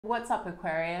What's up,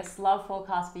 Aquarius? Love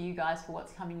forecast for you guys for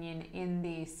what's coming in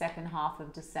the second half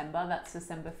of December. That's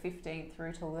December 15th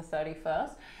through till the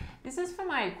 31st. This is for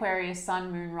my Aquarius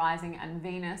Sun, Moon, Rising and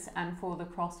Venus, and for the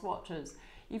cross watchers.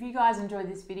 If you guys enjoyed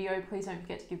this video, please don't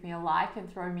forget to give me a like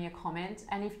and throw me a comment.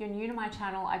 And if you're new to my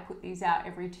channel, I put these out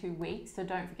every 2 weeks, so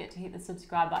don't forget to hit the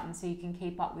subscribe button so you can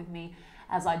keep up with me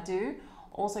as I do.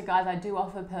 Also, guys, I do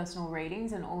offer personal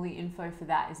readings and all the info for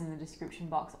that is in the description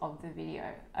box of the video.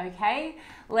 Okay,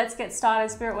 let's get started.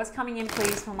 Spirit, what's coming in,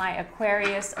 please, for my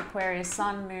Aquarius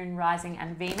Sun, Moon, Rising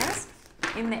and Venus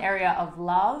in the area of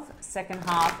love, second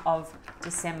half of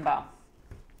December.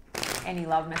 Any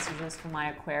love messages for my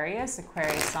Aquarius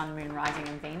Sun, Moon, Rising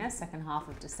and Venus, second half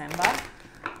of December.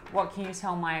 What can you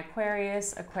tell my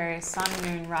Aquarius Sun,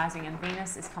 Moon, Rising and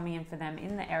Venus is coming in for them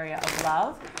in the area of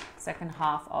love, second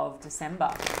half of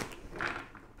December?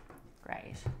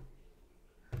 Great.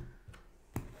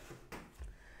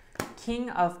 King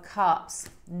of Cups,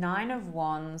 Nine of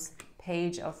Wands,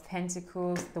 Page of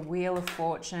Pentacles, the Wheel of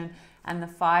Fortune, and the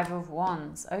Five of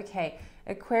Wands. Okay,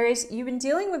 Aquarius, you've been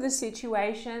dealing with a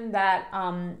situation that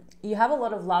you have a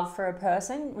lot of love for a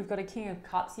person. We've got a King of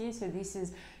Cups here, so this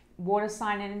is water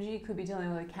sign energy. Could be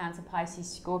dealing with a Cancer, Pisces,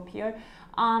 Scorpio.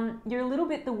 You're a little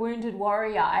bit the wounded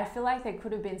warrior. I feel like there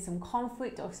could have been some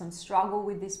conflict or some struggle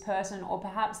with this person, or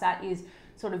perhaps that is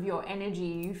sort of your energy.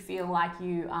 You feel like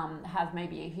you have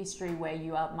maybe a history where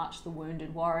you are much the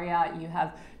wounded warrior. You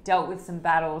have dealt with some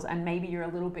battles and maybe you're a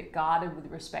little bit guarded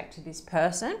with respect to this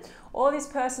person, or this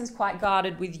person's quite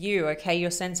guarded with you. Okay,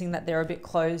 you're sensing that they're a bit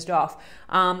closed off.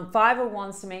 Five of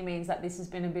Wands to me means that this has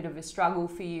been a bit of a struggle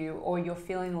for you, or you're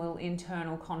feeling a little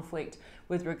internal conflict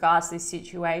with regards to this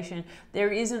situation. There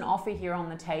is an offer here on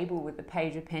the table with the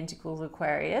Page of Pentacles,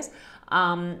 Aquarius.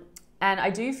 And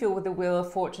I do feel with the Wheel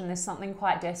of Fortune, there's something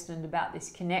quite destined about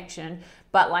this connection.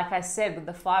 But like I said, with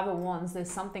the Five of Wands,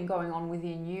 there's something going on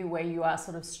within you where you are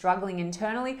sort of struggling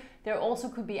internally. There also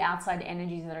could be outside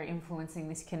energies that are influencing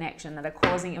this connection, that are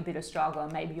causing a bit of struggle.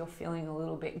 And maybe you're feeling a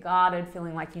little bit guarded,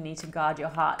 feeling like you need to guard your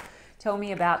heart. Tell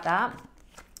me about that.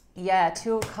 Yeah,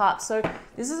 Two of Cups. So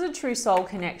this is a true soul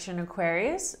connection,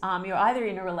 Aquarius. You're either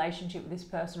in a relationship with this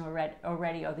person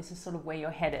already, or this is sort of where you're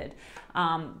headed.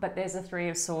 But there's a Three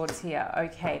of Swords here.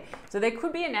 Okay, so there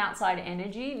could be an outside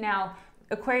energy. Now,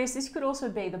 Aquarius, this could also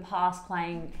be the past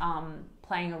playing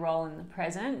a role in the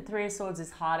present. Three of Swords is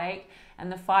heartache,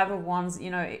 and the Five of Wands,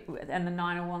 you know, and the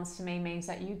Nine of Wands to me means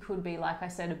that you could be, like I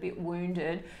said, a bit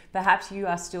wounded. Perhaps you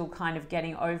are still kind of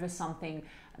getting over something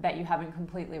that you haven't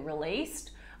completely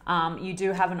released. You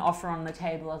do have an offer on the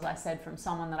table, as I said, from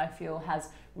someone that I feel has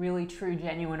really true,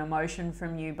 genuine emotion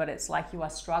from you, but it's like you are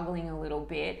struggling a little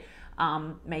bit,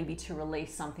 maybe to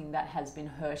release something that has been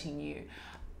hurting you.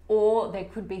 Or there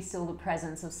could be still the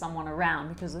presence of someone around,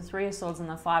 because the Three of Swords and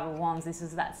the Five of Wands, this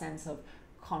is that sense of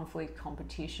conflict,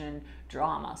 competition,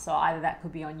 drama. So either that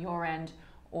could be on your end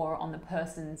or on the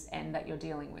person's end that you're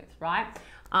dealing with, right?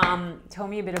 Tell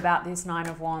me a bit about this Nine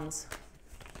of Wands.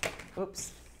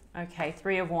 Oops. Okay,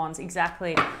 Three of Wands,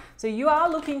 exactly. So you are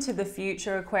looking to the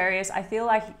future, Aquarius. I feel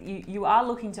like you are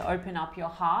looking to open up your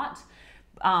heart.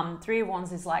 Three of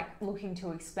Wands is like looking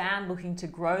to expand, looking to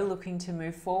grow, looking to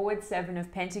move forward. Seven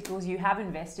of Pentacles, you have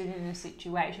invested in a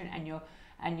situation and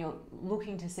you're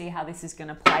looking to see how this is going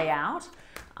to play out.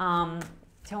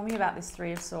 Tell me about this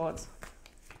Three of Swords.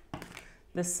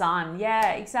 The Sun,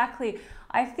 yeah, exactly.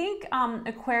 I think,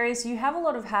 Aquarius, you have a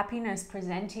lot of happiness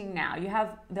presenting now. You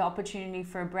have the opportunity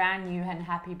for a brand new and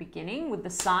happy beginning with the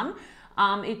Sun.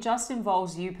 It just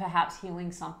involves you perhaps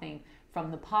healing something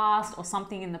from the past, or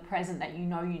something in the present that you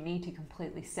know you need to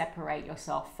completely separate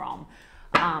yourself from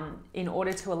in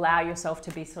order to allow yourself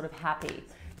to be sort of happy.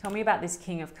 Tell me about this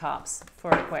King of Cups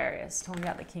for Aquarius. Tell me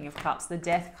about the King of Cups, the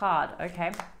Death card,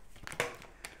 okay?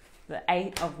 The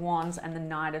Eight of Wands and the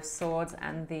Knight of Swords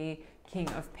and the King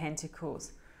of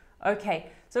Pentacles. Okay,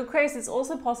 so Aquarius, it's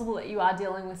also possible that you are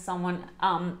dealing with someone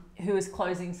who is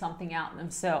closing something out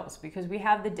themselves, because we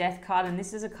have the Death card, and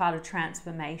this is a card of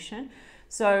transformation.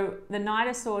 So the Knight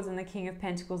of Swords and the King of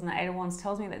Pentacles and the Eight of Wands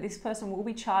tells me that this person will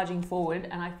be charging forward,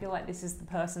 and I feel like this is the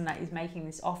person that is making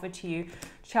this offer to you,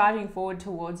 charging forward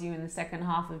towards you in the second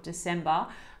half of December.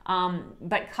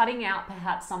 But cutting out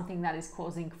perhaps something that is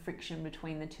causing friction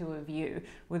between the two of you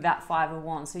with that Five of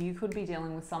Wands. So you could be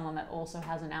dealing with someone that also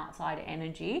has an outside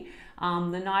energy.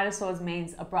 The Knight of Swords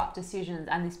means abrupt decisions,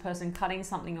 and this person cutting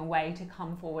something away to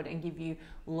come forward and give you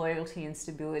loyalty and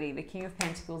stability. The King of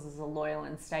Pentacles is a loyal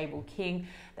and stable king.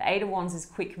 The Eight of Wands is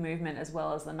quick movement, as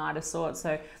well as the Knight of Swords.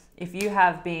 So if you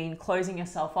have been closing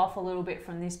yourself off a little bit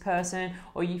from this person,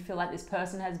 or you feel like this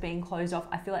person has been closed off,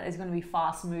 I feel like there's going to be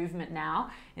fast movement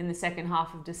now in the second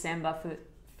half of December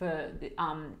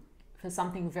for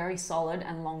something very solid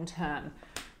and long term.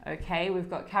 Okay, we've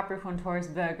got Capricorn, Taurus,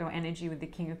 Virgo energy with the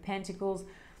King of Pentacles.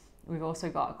 We've also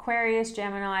got Aquarius,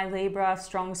 Gemini, Libra,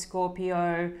 strong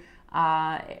Scorpio,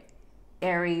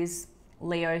 Aries,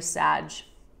 Leo, Sag,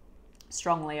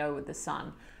 strong Leo with the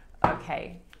Sun.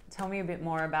 Okay, tell me a bit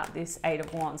more about this Eight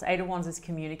of Wands. Eight of Wands is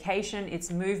communication,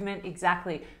 it's movement,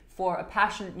 exactly, for a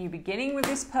passionate new beginning with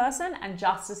this person, and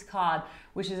Justice card,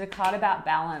 which is a card about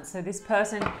balance. So this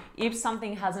person, if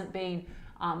something hasn't been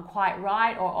quite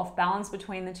right or off balance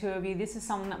between the two of you, this is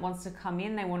someone that wants to come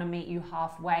in, they want to meet you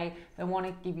halfway, they want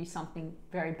to give you something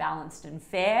very balanced and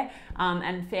fair,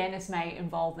 and fairness may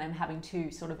involve them having to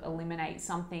sort of eliminate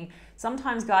something.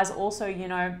 Sometimes, guys, also, you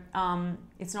know,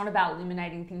 it's not about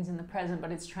eliminating things in the present,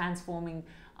 but it's transforming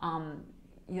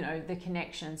you know, the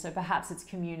connection. So perhaps it's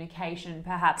communication,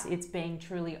 perhaps it's being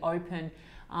truly open,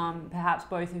 perhaps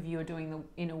both of you are doing the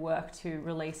inner work to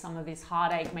release some of this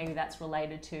heartache. Maybe that's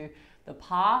related to the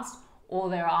past, or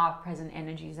there are present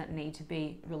energies that need to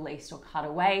be released or cut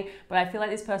away. But I feel like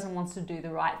this person wants to do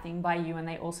the right thing by you, and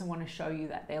they also want to show you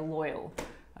that they're loyal.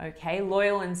 Okay,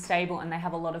 loyal and stable, and they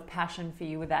have a lot of passion for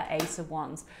you with that Ace of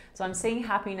Wands. So I'm seeing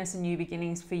happiness and new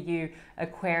beginnings for you,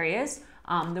 Aquarius.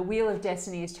 The wheel of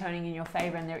destiny is turning in your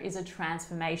favor, and there is a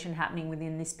transformation happening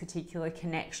within this particular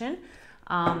connection.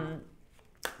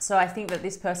 So I think that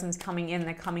this person's coming in,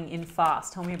 they're coming in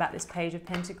fast. Tell me about this Page of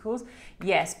Pentacles.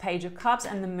 Yes, Page of Cups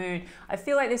and the Moon. I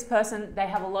feel like this person, they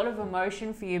have a lot of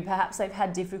emotion for you. Perhaps they've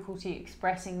had difficulty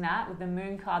expressing that. With the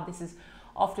Moon card, this is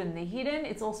often the hidden.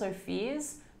 It's also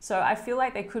fears. So I feel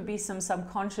like there could be some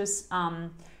subconscious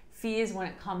fears when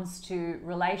it comes to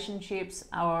relationships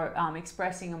or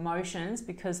expressing emotions,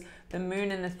 because the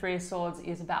Moon and the Three of Swords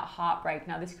is about heartbreak.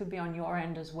 Now, this could be on your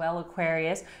end as well,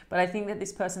 Aquarius, but I think that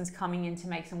this person's coming in to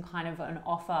make some kind of an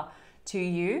offer to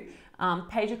you.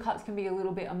 Page of Cups can be a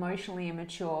little bit emotionally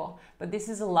immature, but this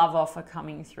is a love offer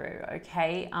coming through,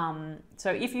 okay?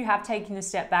 So if you have taken a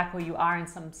step back, or you are in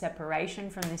some separation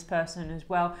from this person as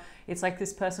well, it's like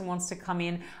this person wants to come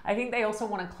in. I think they also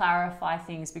want to clarify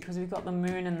things, because we've got the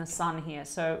Moon and the Sun here.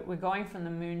 So we're going from the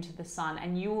Moon to the Sun,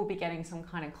 and you will be getting some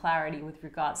kind of clarity with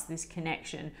regards to this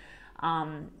connection.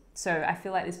 So I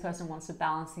feel like this person wants to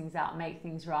balance things out, make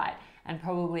things right, and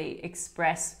probably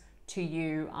express to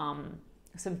you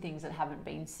some things that haven't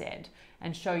been said,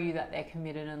 and show you that they're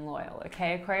committed and loyal.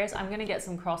 Okay, Aquarius, I'm going to get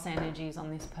some cross energies on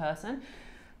this person.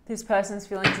 This person's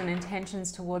feelings and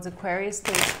intentions towards Aquarius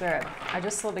through Spirit. I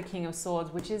just saw the King of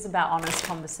Swords, which is about honest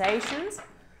conversations.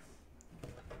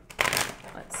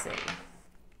 Let's see.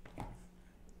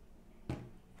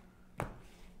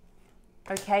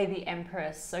 Okay, the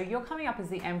Empress. So you're coming up as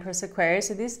the Empress, Aquarius.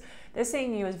 So they're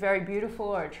seeing you as very beautiful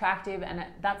or attractive, and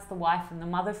that's the wife and the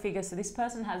mother figure. So this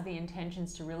person has the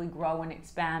intentions to really grow and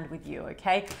expand with you,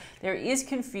 okay? There is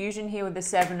confusion here with the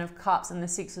Seven of Cups and the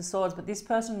Six of Swords, but this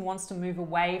person wants to move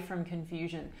away from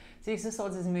confusion. Six of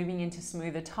Swords is moving into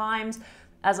smoother times.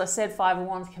 As I said, Five of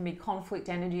Wands can be conflict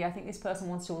energy. I think this person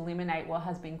wants to eliminate what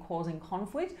has been causing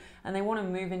conflict, and they want to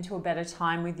move into a better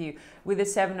time with you. With the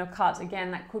Seven of Cups, again,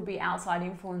 that could be outside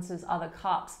influences, other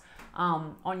cups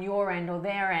on your end or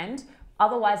their end.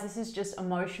 Otherwise, this is just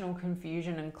emotional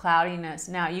confusion and cloudiness.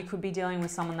 Now, you could be dealing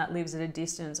with someone that lives at a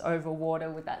distance over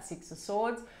water with that Six of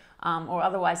Swords. Or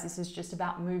otherwise, this is just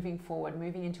about moving forward,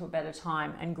 moving into a better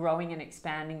time, and growing and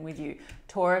expanding with you.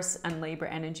 Taurus and Libra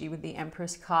energy with the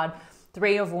Empress card.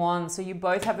 Three of Wands. So you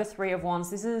both have a Three of Wands.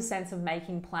 This is a sense of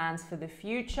making plans for the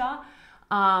future.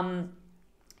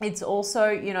 It's also,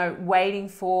 you know, waiting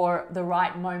for the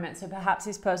right moment. So perhaps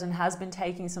this person has been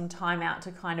taking some time out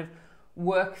to kind of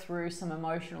work through some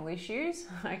emotional issues,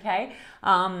 okay?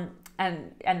 And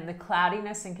the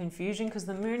cloudiness and confusion, because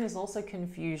the Moon is also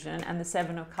confusion, and the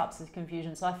Seven of Cups is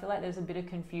confusion. So I feel like there's a bit of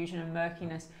confusion and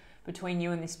murkiness between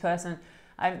you and this person.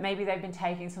 Maybe they've been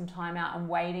taking some time out and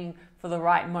waiting for the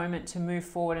right moment to move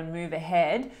forward and move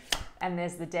ahead. And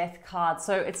there's the Death card.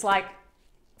 So it's like,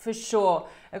 for sure,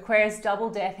 Aquarius,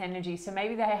 double death energy. So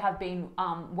maybe they have been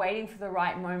waiting for the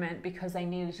right moment because they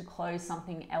needed to close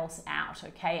something else out,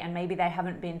 okay? And maybe they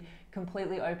haven't been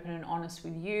completely open and honest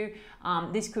with you.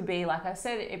 This could be, like I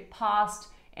said, a past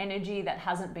energy that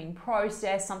hasn't been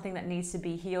processed, something that needs to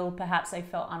be healed. Perhaps they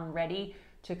felt unready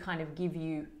to kind of give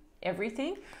you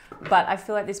everything, but I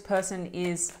feel like this person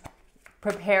is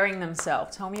preparing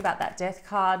themselves. Tell me about that Death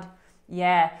card.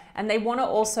 Yeah, and they want to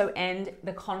also end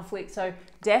the conflict. So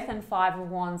Death and Five of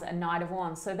Wands and Knight of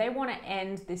Wands. So they want to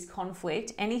end this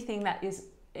conflict, anything that is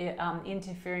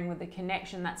interfering with the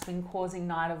connection that's been causing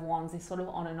Knight of Wands, this sort of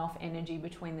on and off energy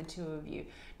between the two of you.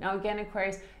 Now again,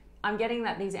 Aquarius, I'm getting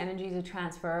that these energies are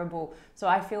transferable. So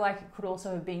I feel like it could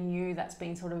also have been you that's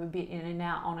been sort of a bit in and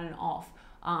out, on and off.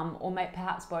 Or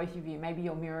perhaps both of you. Maybe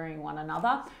you're mirroring one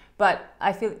another. But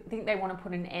I think they want to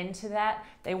put an end to that.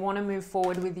 They want to move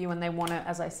forward with you, and they want to,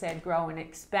 as I said, grow and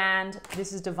expand.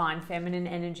 This is divine feminine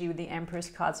energy with the Empress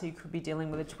card, so you could be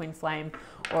dealing with a twin flame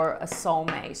or a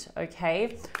soulmate,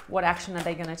 okay? What action are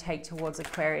they going to take towards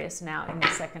Aquarius now in the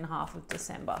second half of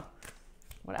December?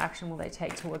 What action will they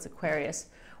take towards Aquarius?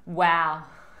 Wow.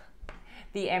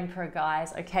 The Emperor,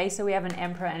 guys. Okay, so we have an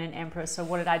Emperor and an Empress. So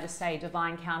what did I just say?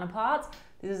 Divine counterparts.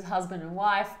 This is husband and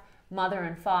wife, mother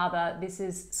and father. This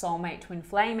is soulmate twin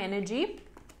flame energy.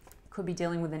 Could be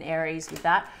dealing with an Aries with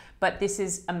that. But this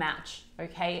is a match,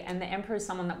 okay? And the Emperor is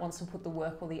someone that wants to put the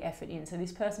work or the effort in. So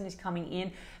this person is coming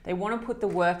in. They want to put the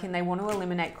work in. They want to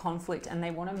eliminate conflict, and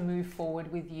they want to move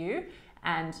forward with you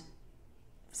and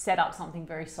set up something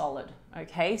very solid,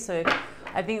 okay? So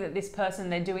I think that this person,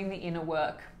 they're doing the inner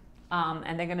work,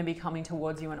 and they're going to be coming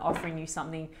towards you and offering you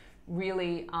something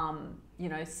really, you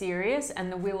know, serious.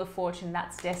 And the Wheel of Fortune,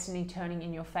 that's destiny turning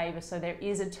in your favor. So there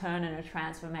is a turn and a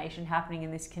transformation happening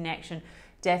in this connection.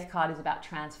 Death card is about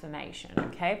transformation,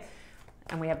 okay?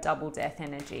 And we have double death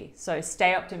energy. So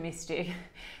stay optimistic.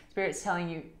 Spirit's telling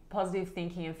you positive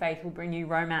thinking and faith will bring you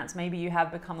romance. Maybe you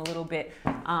have become a little bit,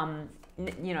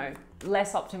 you know,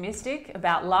 less optimistic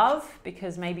about love,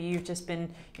 because maybe you've just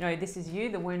been, you know, this is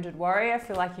you, the wounded warrior. I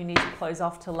feel like you need to close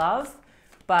off to love.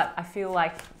 But I feel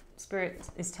like Spirit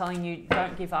is telling you,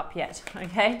 don't give up yet,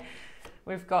 okay?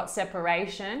 We've got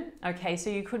separation. Okay,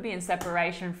 so you could be in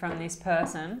separation from this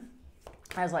person,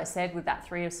 as I said, with that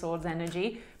Three of Swords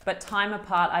energy. But time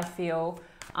apart, I feel,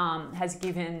 has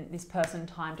given this person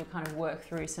time to kind of work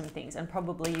through some things, and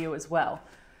probably you as well.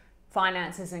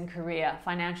 Finances and career.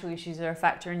 Financial issues are a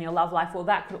factor in your love life. Well,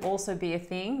 that could also be a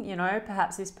thing, you know.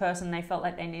 Perhaps this person, they felt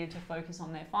like they needed to focus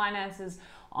on their finances,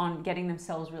 on getting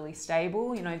themselves really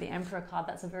stable. You know, the Emperor card,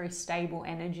 that's a very stable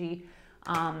energy.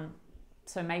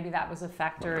 So maybe that was a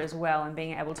factor as well, in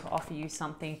being able to offer you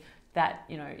something that,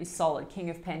 you know, is solid. King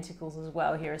of Pentacles as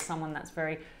well here is someone that's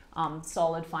very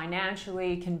solid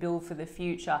financially, can build for the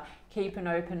future. Keep an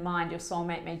open mind. Your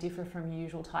soulmate may differ from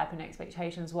usual type and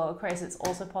expectations as well. Aquarius, it's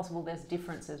also possible there's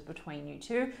differences between you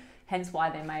two, hence why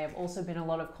there may have also been a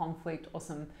lot of conflict or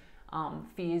some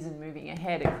fears in moving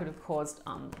ahead. It could have caused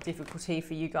difficulty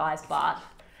for you guys, but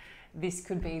this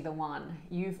could be the one.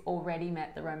 You've already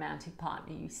met the romantic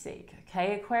partner you seek.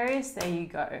 Okay, Aquarius, there you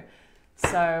go.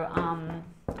 So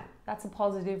that's a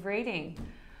positive reading.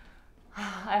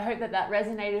 I hope that that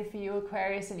resonated for you,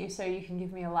 Aquarius, and if so, you can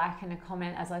give me a like and a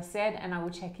comment, as I said, and I will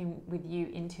check in with you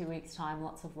in 2 weeks' time.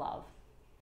 Lots of love.